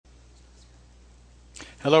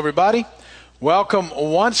Hello, everybody. Welcome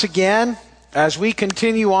once again as we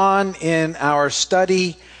continue on in our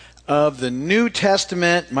study of the New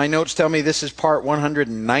Testament. My notes tell me this is part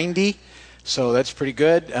 190, so that's pretty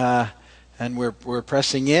good. And we're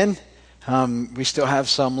pressing in. We still have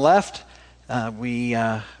some left. But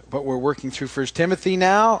we're working through 1 Timothy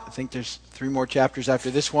now. I think there's 3 more chapters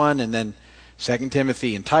after this one, and then 2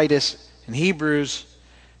 Timothy and Titus and Hebrews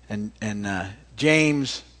and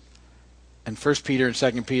James and 1 Peter and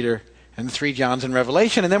 2 Peter and the 3 Johns in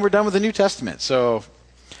Revelation, and then we're done with the New Testament. So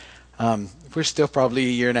we're still probably a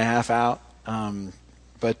year and a half out,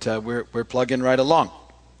 but we're plugging right along.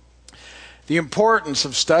 The importance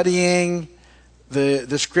of studying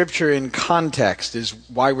the Scripture in context is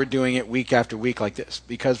why we're doing it week after week like this,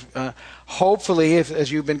 because hopefully,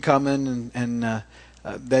 as you've been coming and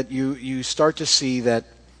that you start to see that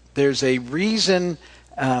there's a reason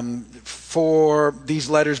for these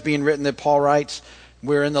letters being written that Paul writes.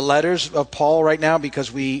 We're in the letters of Paul right now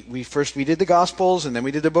because we did the Gospels, and then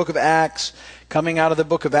we did the book of Acts. Coming out of the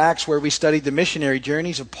book of Acts, where we studied the missionary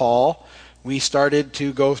journeys of Paul, we started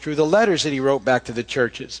to go through the letters that he wrote back to the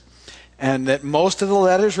churches. And that most of the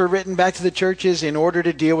letters were written back to the churches in order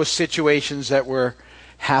to deal with situations that were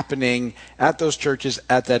happening at those churches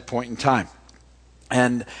at that point in time.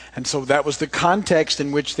 And so that was the context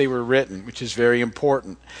in which they were written, which is very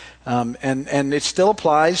important. And it still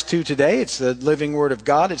applies to today. It's the living Word of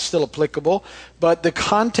God. It's still applicable. But the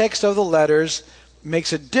context of the letters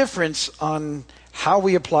makes a difference on how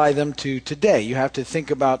we apply them to today. You have to think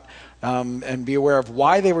about and be aware of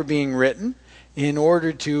why they were being written in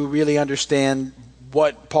order to really understand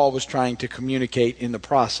what Paul was trying to communicate in the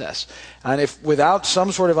process. And if without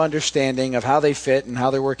some sort of understanding of how they fit and how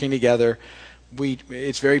they're working together,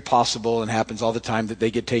 it's very possible and happens all the time that they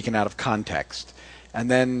get taken out of context. And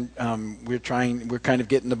then we're kind of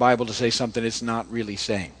getting the Bible to say something it's not really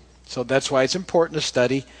saying. So that's why it's important to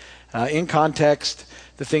study in context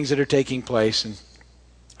the things that are taking place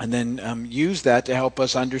and then use that to help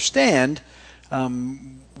us understand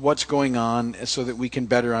what's going on so that we can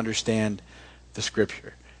better understand the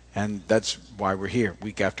Scripture. And that's why we're here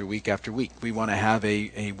week after week after week. We want to have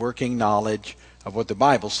a working knowledge of what the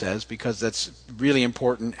Bible says, because that's really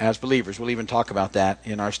important as believers. We'll even talk about that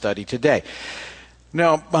in our study today.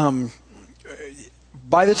 Now,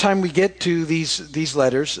 by the time we get to these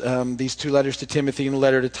letters, these 2 letters to Timothy and the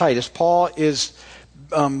letter to Titus, Paul is,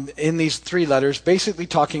 in these 3 letters, basically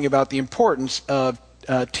talking about the importance of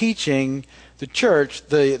teaching the church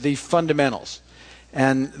the fundamentals.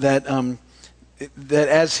 And that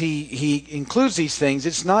as he includes these things,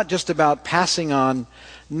 it's not just about passing on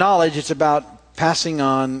knowledge, it's about passing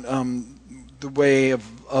on the way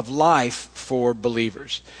of life for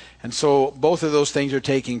believers. And so both of those things are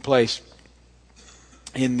taking place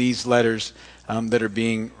in these letters that are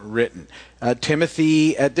being written.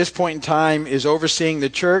 Timothy, at this point in time, is overseeing the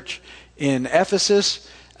church in Ephesus.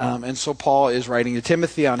 And so Paul is writing to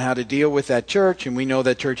Timothy on how to deal with that church. And we know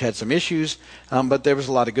that church had some issues, but there was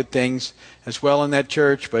a lot of good things as well in that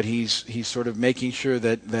church. But he's sort of making sure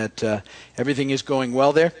that everything is going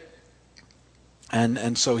well there.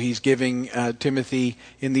 And so he's giving Timothy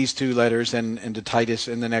in these 2 letters and to Titus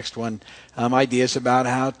in the next one ideas about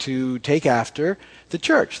how to take after the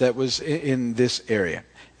church that was in this area.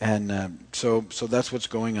 And so that's what's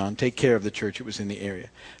going on. Take care of the church that was in the area.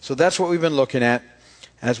 So that's what we've been looking at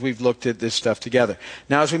as we've looked at this stuff together.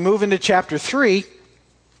 Now, as we move into chapter 3,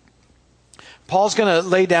 Paul's going to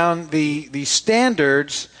lay down the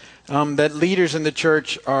standards that leaders in the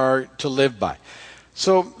church are to live by.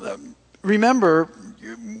 So remember,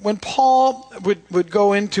 when Paul would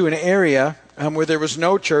go into an area where there was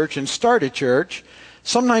no church and start a church,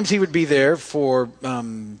 sometimes he would be there for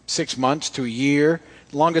 6 months to a year.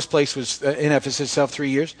 The longest place was in Ephesus itself, 3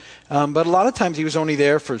 years. But a lot of times he was only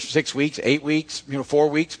there for 6 weeks, 8 weeks, 4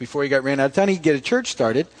 weeks before he got ran out of town. He'd get a church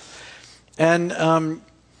started. And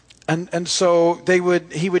so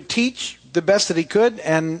he would teach the best that he could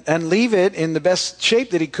and leave it in the best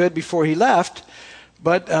shape that he could before he left.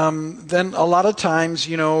 But then a lot of times,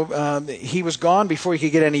 he was gone before he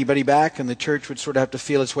could get anybody back, and the church would sort of have to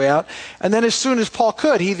feel its way out. And then as soon as Paul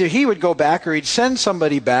could, either he would go back or he'd send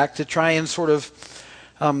somebody back to try and sort of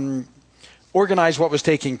organize what was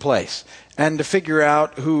taking place and to figure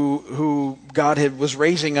out who God was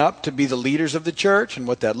raising up to be the leaders of the church and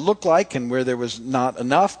what that looked like, and where there was not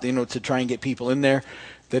enough, to try and get people in there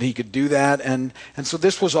that he could do that. And so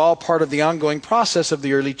this was all part of the ongoing process of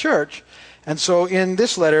the early church. And so in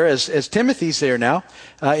this letter, as Timothy's there now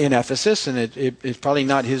in Ephesus, and it's probably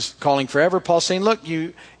not his calling forever, Paul's saying, look,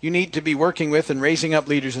 you need to be working with and raising up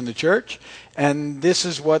leaders in the church. And this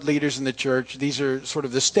is what leaders in the church, these are sort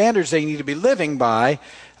of the standards they need to be living by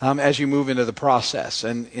as you move into the process.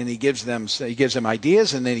 And he gives them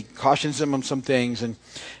ideas, and then he cautions them on some things.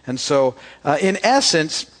 And so in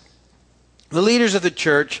essence, the leaders of the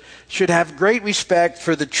church should have great respect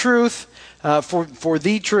for the truth, for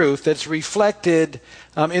the truth that's reflected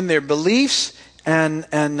in their beliefs and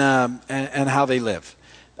how they live.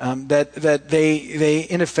 That they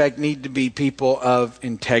in effect need to be people of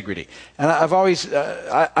integrity. And I've always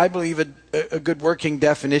I believe a good working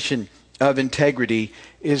definition of integrity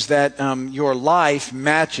is that your life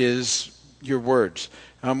matches your words.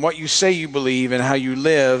 What you say you believe and how you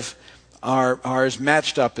live are as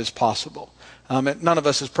matched up as possible. None of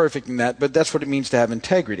us is perfect in that, but that's what it means to have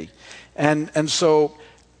integrity. And so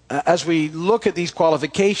as we look at these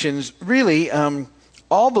qualifications, really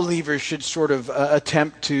all believers should sort of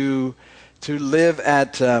attempt to live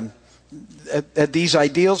at these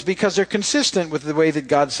ideals because they're consistent with the way that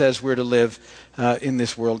God says we're to live in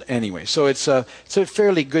this world anyway. So it's a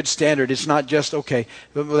fairly good standard. It's not just, okay,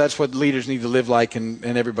 well, that's what leaders need to live like and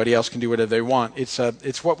everybody else can do whatever they want.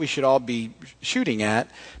 It's what we should all be shooting at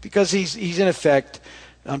because he's in effect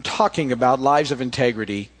talking about lives of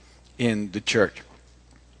integrity in the church.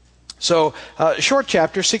 So, short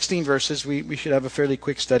chapter, 16 verses. We should have a fairly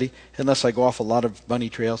quick study, unless I go off a lot of bunny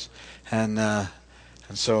trails, and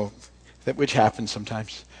so which happens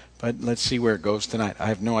sometimes. But let's see where it goes tonight. I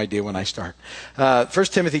have no idea when I start. 1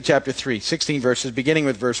 Timothy chapter 3, 16 verses, beginning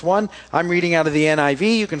with verse 1. I'm reading out of the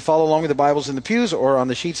NIV. You can follow along with the Bibles in the pews or on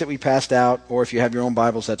the sheets that we passed out, or if you have your own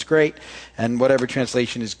Bibles, that's great. And whatever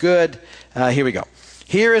translation is good. Here we go.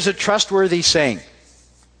 Here is a trustworthy saying.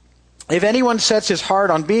 If anyone sets his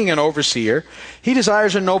heart on being an overseer, he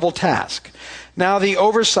desires a noble task. Now the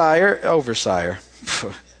overseer,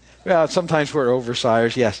 well, sometimes we're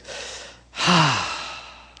oversiers, yes.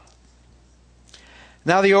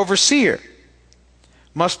 Now the overseer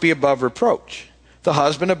must be above reproach, the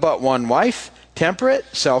husband of but one wife, temperate,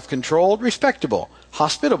 self-controlled, respectable,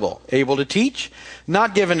 hospitable, able to teach,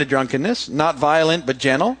 not given to drunkenness, not violent but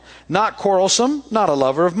gentle, not quarrelsome, not a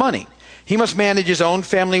lover of money. He must manage his own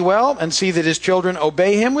family well and see that his children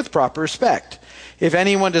obey him with proper respect. If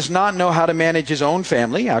anyone does not know how to manage his own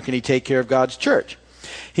family, how can he take care of God's church?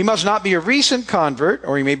 He must not be a recent convert,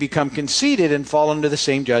 or he may become conceited and fall under the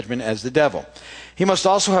same judgment as the devil. He must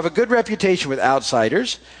also have a good reputation with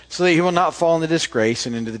outsiders, so that he will not fall into disgrace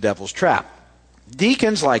and into the devil's trap.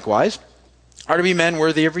 Deacons, likewise, are to be men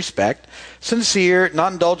worthy of respect, sincere,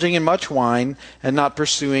 not indulging in much wine, and not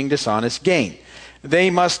pursuing dishonest gain.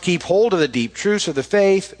 They must keep hold of the deep truths of the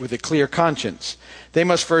faith with a clear conscience. They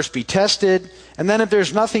must first be tested, and then if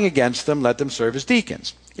there's nothing against them, let them serve as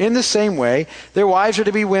deacons. In the same way, their wives are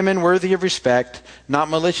to be women worthy of respect, not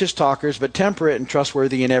malicious talkers, but temperate and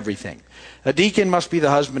trustworthy in everything. A deacon must be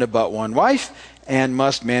the husband of but one wife, and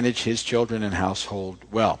must manage his children and household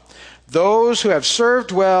well. Those who have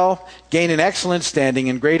served well gain an excellent standing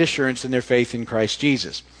and great assurance in their faith in Christ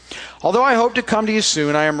Jesus. Although I hope to come to you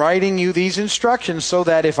soon, I am writing you these instructions so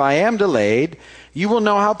that if I am delayed, you will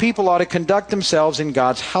know how people ought to conduct themselves in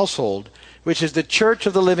God's household, which is the church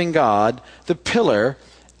of the living God, the pillar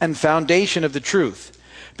and foundation of the truth.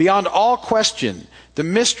 Beyond all question, the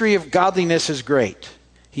mystery of godliness is great.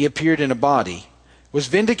 He appeared in a body, was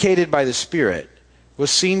vindicated by the Spirit,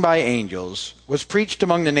 was seen by angels, was preached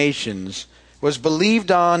among the nations, was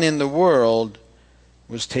believed on in the world,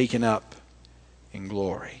 was taken up in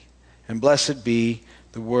glory. And blessed be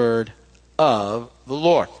the word of the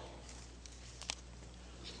Lord.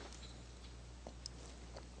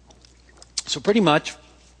 So pretty much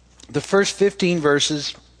the first 15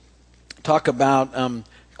 verses talk about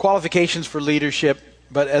qualifications for leadership,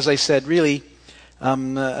 but as I said, really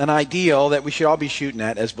an ideal that we should all be shooting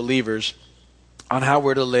at as believers on how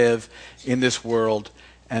we're to live in this world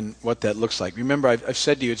and what that looks like. Remember, I've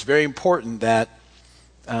said to you, it's very important that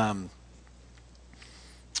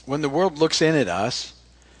when the world looks in at us,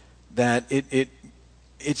 that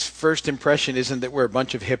its first impression isn't that we're a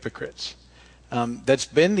bunch of hypocrites. That's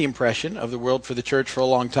been the impression of the world for the church for a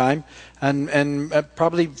long time, and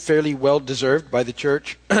probably fairly well deserved by the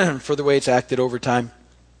church for the way it's acted over time.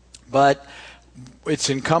 But it's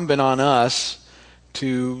incumbent on us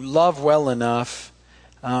to love well enough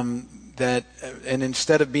that, and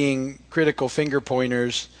instead of being critical finger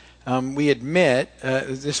pointers, we admit,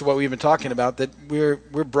 this is what we've been talking about, that we're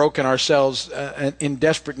broken ourselves in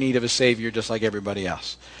desperate need of a Savior just like everybody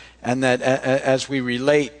else. And that as we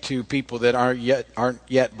relate to people that aren't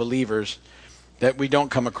yet believers, that we don't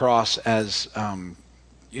come across as,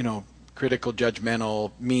 critical,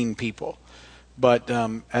 judgmental, mean people, but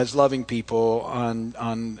as loving people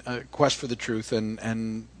on a quest for the truth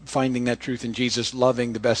and finding that truth in Jesus,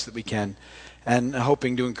 loving the best that we can, and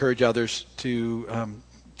hoping to encourage others to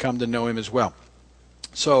come to know him as well.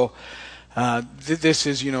 So this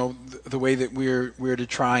is, the way that we're to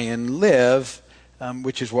try and live,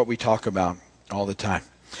 which is what we talk about all the time.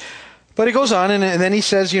 But he goes on, and then he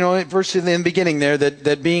says, verse in the beginning there,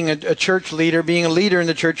 that being a church leader, being a leader in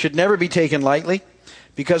the church should never be taken lightly,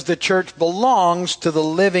 because the church belongs to the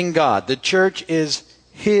living God. The church is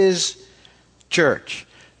his church.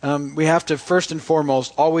 We have to first and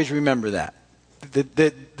foremost always remember that.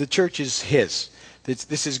 The church is his.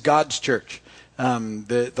 This is God's church.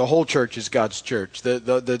 The whole church is God's church.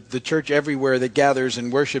 The church everywhere that gathers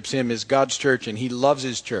and worships him is God's church, and he loves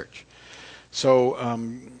his church. So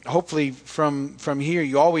hopefully from here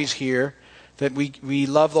you always hear that we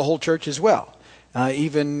love the whole church as well.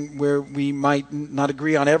 Even where we might not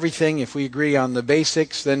agree on everything, if we agree on the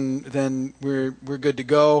basics, then we're good to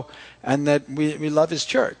go, and that we love his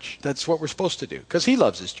church. That's what we're supposed to do, because he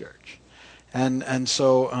loves his church. And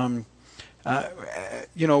so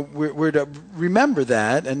we're to remember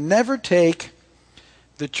that and never take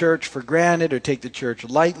the church for granted or take the church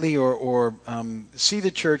lightly or see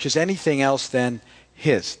the church as anything else than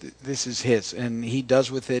his. This is his, and he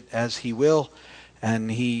does with it as he will,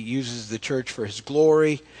 and he uses the church for his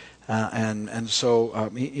glory, and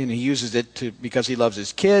so he uses it because he loves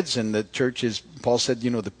his kids, and the church is, Paul said,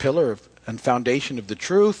 the pillar and foundation of the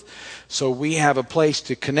truth. So we have a place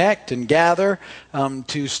to connect and gather,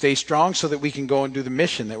 to stay strong so that we can go and do the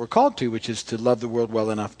mission that we're called to, which is to love the world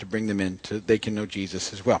well enough to bring them in so they can know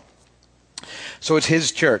Jesus as well. So it's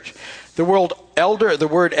his church. The word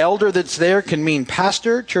elder that's there can mean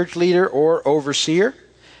pastor, church leader, or overseer.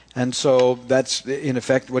 And so that's in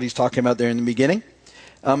effect what he's talking about there in the beginning.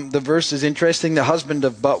 The verse is interesting. The husband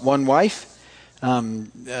of but one wife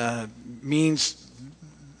means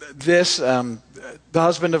this, the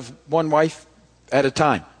husband of one wife at a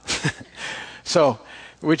time. So,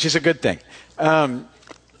 which is a good thing.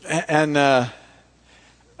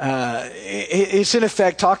 It's in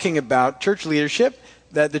effect talking about church leadership,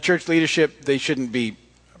 that the church leadership, they shouldn't be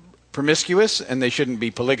promiscuous and they shouldn't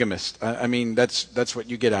be polygamist. That's what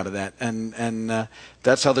you get out of that. And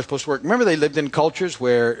that's how they're supposed to work. Remember, they lived in cultures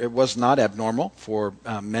where it was not abnormal for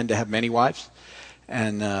men to have many wives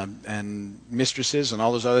and mistresses and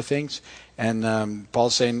all those other things. And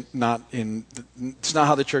Paul's saying it's not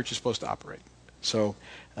how the church is supposed to operate. So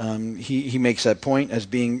he makes that point as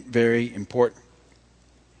being very important.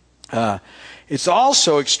 It's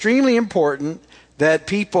also extremely important that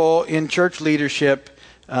people in church leadership,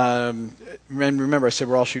 remember I said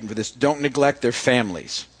we're all shooting for this, don't neglect their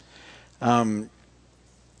families. The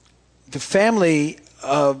family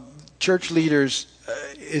of church leaders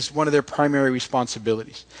is one of their primary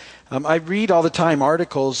responsibilities. I read all the time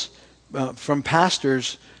articles from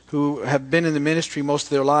pastors who have been in the ministry most of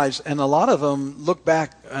their lives, and a lot of them look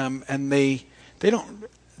back and they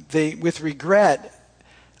with regret.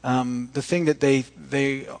 The thing that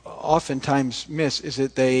they oftentimes miss is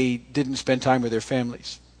that they didn't spend time with their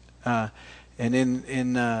families, and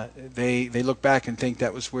they look back and think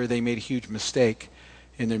that was where they made a huge mistake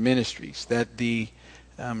in their ministries. That the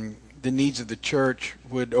needs of the church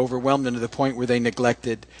would overwhelm them to the point where they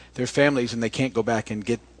neglected their families, and they can't go back and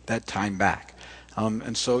get that time back.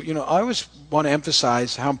 And so, I always want to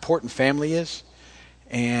emphasize how important family is.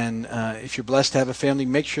 And if you're blessed to have a family,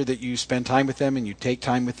 make sure that you spend time with them and you take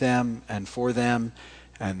time with them and for them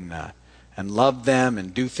and love them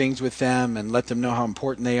and do things with them and let them know how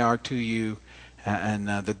important they are to you, and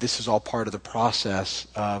that this is all part of the process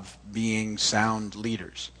of being sound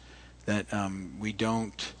leaders. That we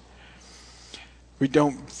don't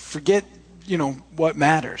forget, what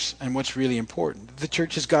matters and what's really important. The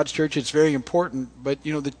church is God's church. It's very important, but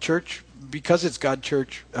the church, because it's God's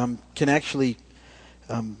church, can actually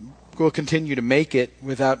will continue to make it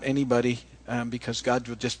without anybody, because God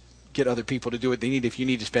will just get other people to do what they need if you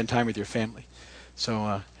need to spend time with your family.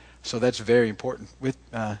 So that's very important. With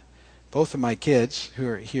both of my kids who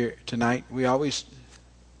are here tonight, we always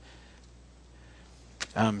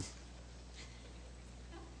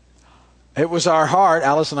it was our heart,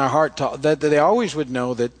 Alice and our heart, that they always would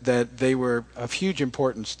know that they were of huge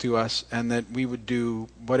importance to us, and that we would do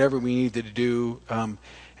whatever we needed to do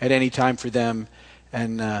at any time for them.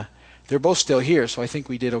 And they're both still here, so I think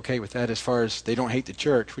we did okay with that as far as they don't hate the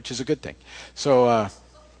church, which is a good thing. So,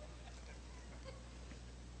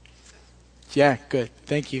 yeah, good.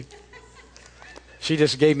 Thank you. She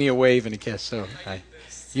just gave me a wave and a kiss, so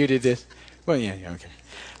you did this. Well, yeah, okay.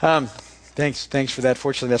 Thanks for that.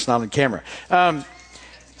 Fortunately, that's not on camera.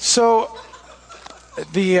 So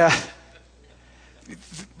the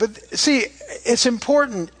but see, it's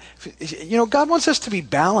important. God wants us to be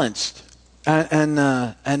balanced,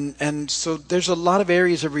 and so there's a lot of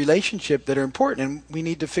areas of relationship that are important, and we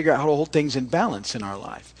need to figure out how to hold things in balance in our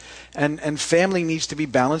life. And family needs to be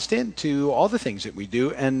balanced into all the things that we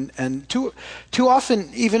do. And too often,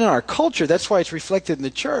 even in our culture, that's why it's reflected in the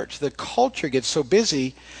church. The culture gets so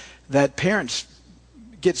busy that parents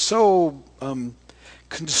get so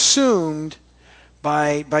consumed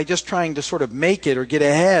by just trying to sort of make it or get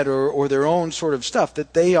ahead or their own sort of stuff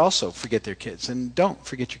that they also forget their kids. And don't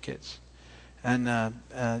forget your kids. And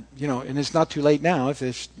and it's not too late now if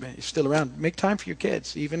they're still around. Make time for your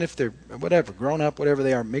kids, even if they're whatever, grown up, whatever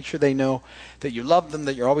they are. Make sure they know that you love them,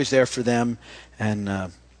 that you're always there for them, and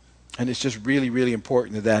it's just really, really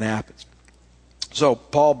important that happens. So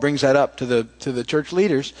Paul brings that up to the church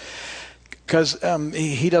leaders because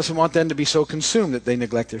he doesn't want them to be so consumed that they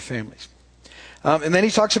neglect their families. And then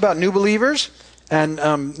he talks about new believers. And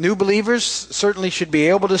new believers certainly should be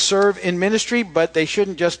able to serve in ministry, but they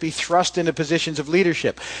shouldn't just be thrust into positions of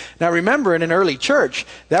leadership. Now remember, in an early church,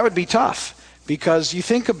 that would be tough. Because you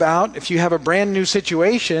think about if you have a brand new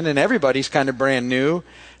situation and everybody's kind of brand new,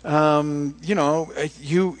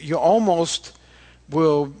 you almost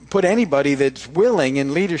will put anybody that's willing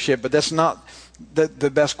in leadership, but that's not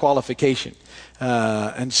the best qualification.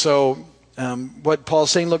 And so what Paul's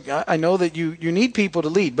saying, look, I know that you need people to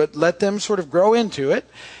lead, but let them sort of grow into it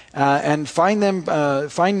and find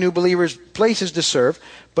new believers places to serve,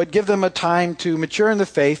 but give them a time to mature in the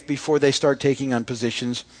faith before they start taking on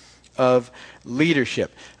positions of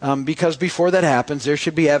leadership. Because before that happens, there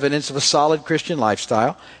should be evidence of a solid Christian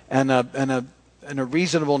lifestyle and a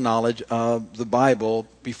reasonable knowledge of the Bible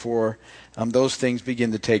before those things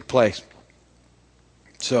begin to take place.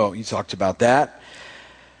 So he talked about that.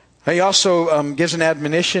 He also gives an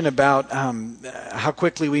admonition about how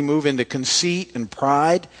quickly we move into conceit and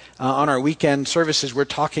pride. On our weekend services, we're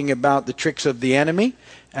talking about the tricks of the enemy,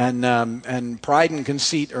 and pride and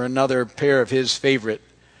conceit are another pair of his favorite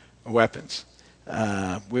weapons.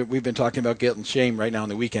 We've been talking about guilt and shame right now on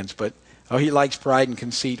the weekends, but he likes pride and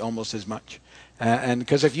conceit almost as much. And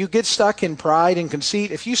because if you get stuck in pride and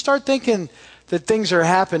conceit, if you start thinking that things are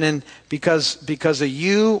happening because of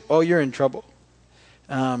you, you're in trouble.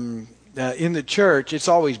 In the church, it's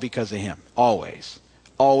always because of him. Always.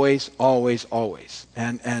 And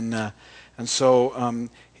so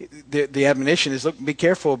the admonition is, look, be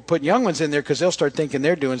careful putting young ones in there because they'll start thinking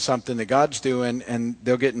they're doing something that God's doing, and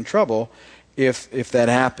they'll get in trouble if that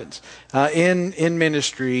happens. In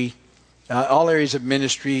ministry, all areas of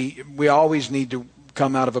ministry, we always need to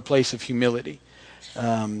come out of a place of humility.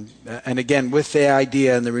 And again, with the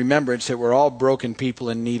idea and the remembrance that we're all broken people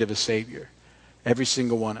in need of a Savior. Every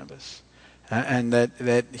single one of us. And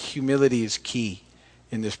that humility is key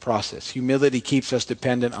in this process. Humility keeps us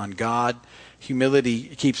dependent on God. Humility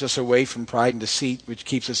keeps us away from pride and deceit, which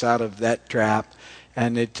keeps us out of that trap.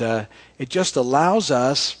 And it just allows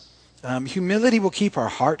us, humility will keep our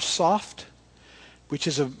hearts soft, which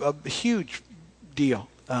is a huge deal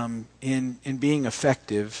in being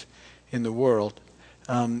effective in the world.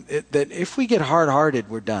 That if we get hard-hearted,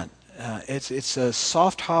 we're done. It's a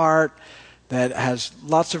soft heart that has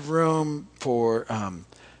lots of room for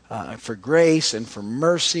grace and for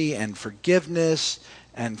mercy and forgiveness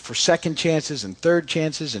and for second chances and third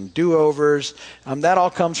chances and do-overs. That all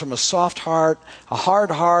comes from a soft heart. A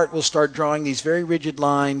hard heart will start drawing these very rigid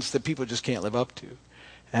lines that people just can't live up to,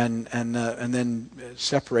 and then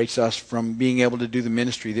separates us from being able to do the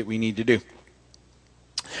ministry that we need to do.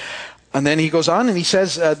 And then he goes on and he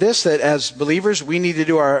says that as believers, we need to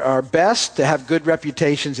do our best to have good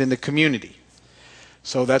reputations in the community.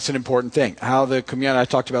 So that's an important thing. How the community, I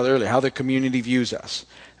talked about earlier, how the community views us.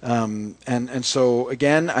 And so,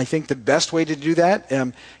 again, I think the best way to do that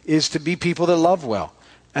is to be people that love well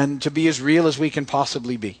and to be as real as we can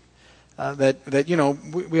possibly be.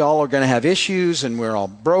 We all are going to have issues and we're all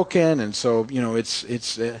broken. And so,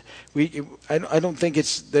 I don't think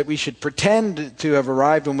it's that we should pretend to have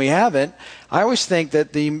arrived when we haven't. I always think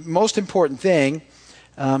that the most important thing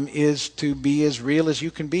is to be as real as you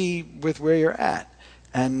can be with where you're at.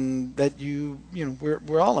 And that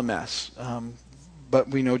we're all a mess, but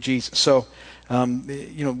we know Jesus. So,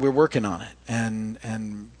 we're working on it,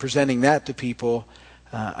 and presenting that to people,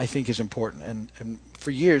 I think, is important. And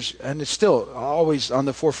for years, and it's still always on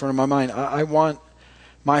the forefront of my mind. I want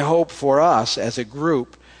my hope for us as a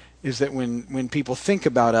group is that when people think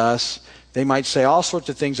about us, they might say all sorts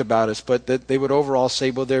of things about us, but that they would overall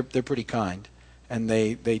say, well, they're pretty kind, and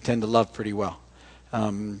they tend to love pretty well.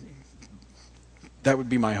 That would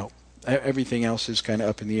be my hope. Everything else is kind of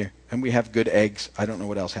up in the air. And we have good eggs. I don't know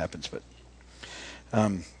what else happens, but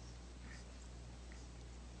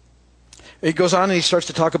it goes on and he starts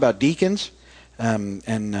to talk about deacons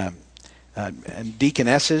and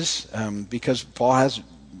deaconesses, because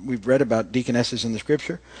we've read about deaconesses in the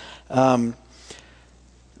Scripture.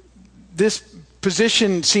 This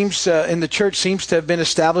position seems in the church seems to have been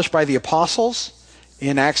established by the apostles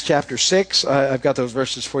in Acts chapter 6. I've got those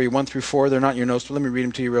verses for you, 1 through 4. They're not in your notes, but let me read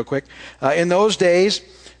them to you real quick. In those days,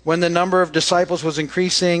 when the number of disciples was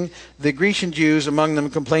increasing, the Grecian Jews among them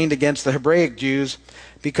complained against the Hebraic Jews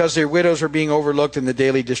because their widows were being overlooked in the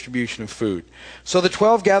daily distribution of food. So the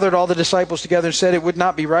 12 gathered all the disciples together and said, "It would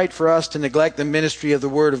not be right for us to neglect the ministry of the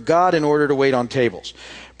word of God in order to wait on tables.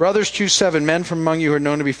 Brothers, choose 7 men from among you who are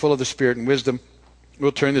known to be full of the Spirit and wisdom.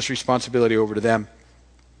 We'll turn this responsibility over to them,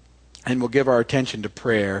 and we'll give our attention to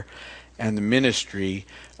prayer and the ministry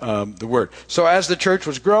of the word." So as the church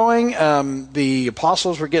was growing, the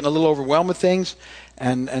apostles were getting a little overwhelmed with things,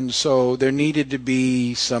 and so there needed to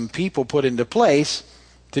be some people put into place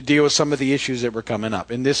to deal with some of the issues that were coming up.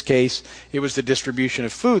 In this case, it was the distribution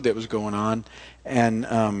of food that was going on, and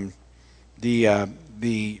the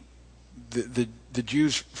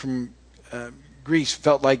Jews from Greece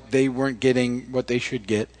felt like they weren't getting what they should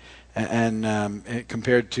get, and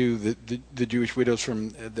compared to the Jewish widows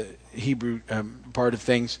from the Hebrew part of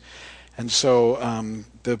things. And so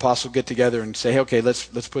the apostles get together and say, hey, okay,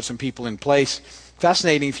 let's put some people in place.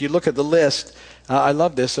 Fascinating, if you look at the list, I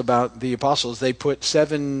love this about the apostles. They put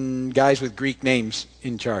 7 guys with Greek names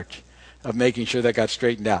in charge of making sure that got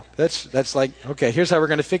straightened out. That's like, okay, here's how we're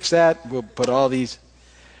going to fix that. We'll put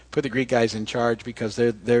the Greek guys in charge because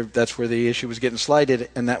that's where the issue was getting slighted,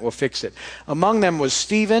 and that will fix it. Among them was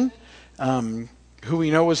Stephen, who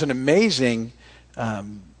we know was an amazing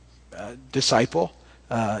disciple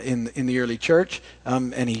in the early church,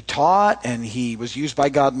 and he taught, and he was used by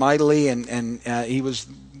God mightily, and he was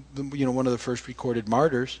one of the first recorded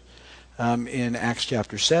martyrs in Acts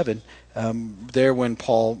chapter 7. There when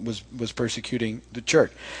Paul was persecuting the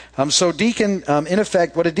church. So deacon, in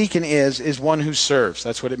effect, what a deacon is one who serves.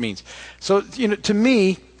 That's what it means. So, to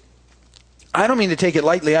me, I don't mean to take it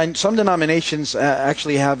lightly. Some denominations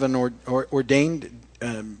actually have an ordained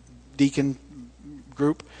deacon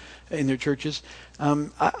group in their churches.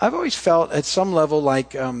 I've always felt at some level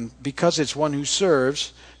like because it's one who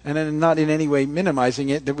serves, and I'm not in any way minimizing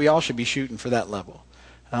it, that we all should be shooting for that level.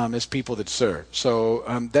 As people that serve. So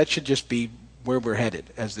that should just be where we're headed,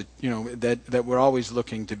 as that we're always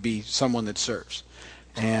looking to be someone that serves.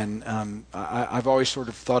 And I've always sort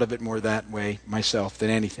of thought of it more that way myself than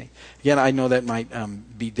anything. Again, I know that might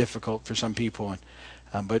be difficult for some people,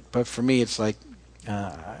 but for me it's like,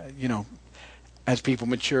 as people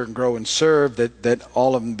mature and grow and serve, that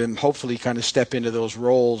all of them hopefully kind of step into those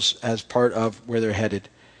roles as part of where they're headed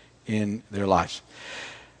in their lives.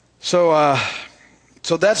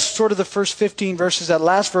 So that's sort of the first 15 verses. That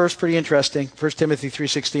last verse, pretty interesting. 1 Timothy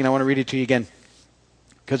 3:16. I want to read it to you again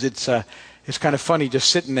because it's kind of funny just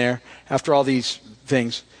sitting there after all these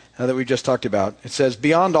things that we just talked about. It says,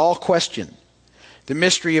 "Beyond all question, the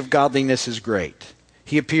mystery of godliness is great.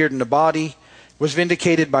 He appeared in the body, was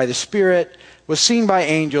vindicated by the Spirit, was seen by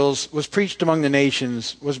angels, was preached among the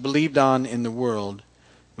nations, was believed on in the world,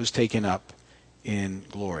 was taken up in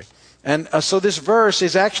glory." And so this verse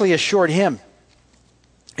is actually a short hymn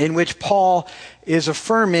in which Paul is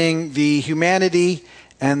affirming the humanity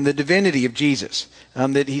and the divinity of Jesus,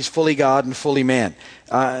 that he's fully God and fully man.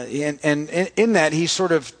 And in that, he's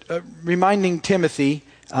sort of reminding Timothy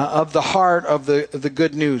of the heart of the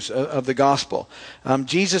good news of the gospel.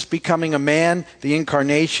 Jesus becoming a man, the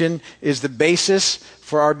incarnation, is the basis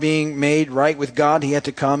for our being made right with God. He had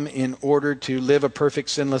to come in order to live a perfect,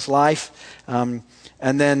 sinless life.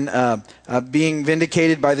 And then being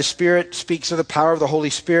vindicated by the Spirit speaks of the power of the Holy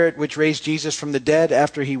Spirit, which raised Jesus from the dead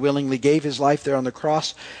after he willingly gave his life there on the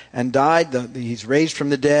cross and died. He's raised from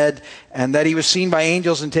the dead. And that he was seen by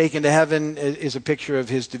angels and taken to heaven is a picture of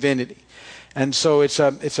his divinity. And so it's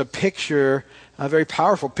a picture, a very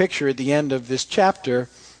powerful picture at the end of this chapter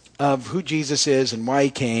of who Jesus is and why he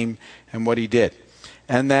came and what he did.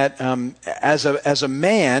 And that as a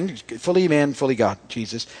man, fully God,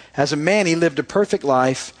 Jesus, as a man, he lived a perfect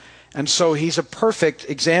life. And so he's a perfect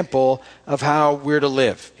example of how we're to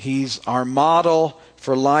live. He's our model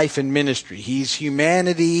for life and ministry. He's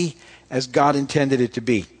humanity as God intended it to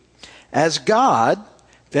be. As God,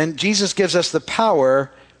 then Jesus gives us the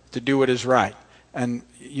power to do what is right. And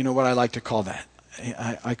you know what I like to call that?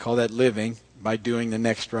 I call that living by doing the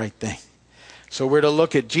next right thing. So we're to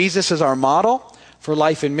look at Jesus as our model. for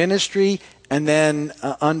life and ministry. And then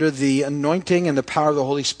under the anointing and the power of the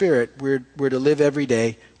Holy Spirit, we're to live every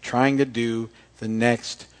day trying to do the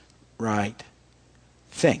next right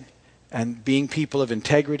thing. And being people of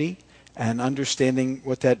integrity and understanding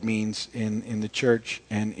what that means in the church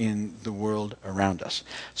and in the world around us.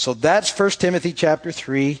 So that's 1 Timothy chapter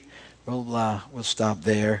 3. We'll stop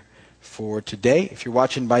there for today. If you're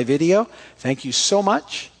watching by video, thank you so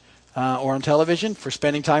much. Or on television for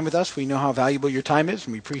spending time with us. We know how valuable your time is,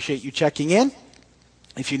 and we appreciate you checking in.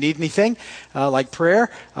 If you need anything like prayer,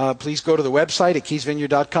 please go to the website at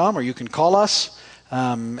keysvineyard.com, or you can call us.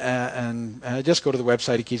 And just go to the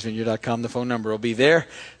website at keysvineyard.com. The phone number will be there.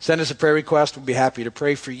 Send us a prayer request. We'll be happy to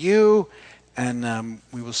pray for you, and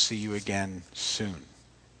we will see you again soon.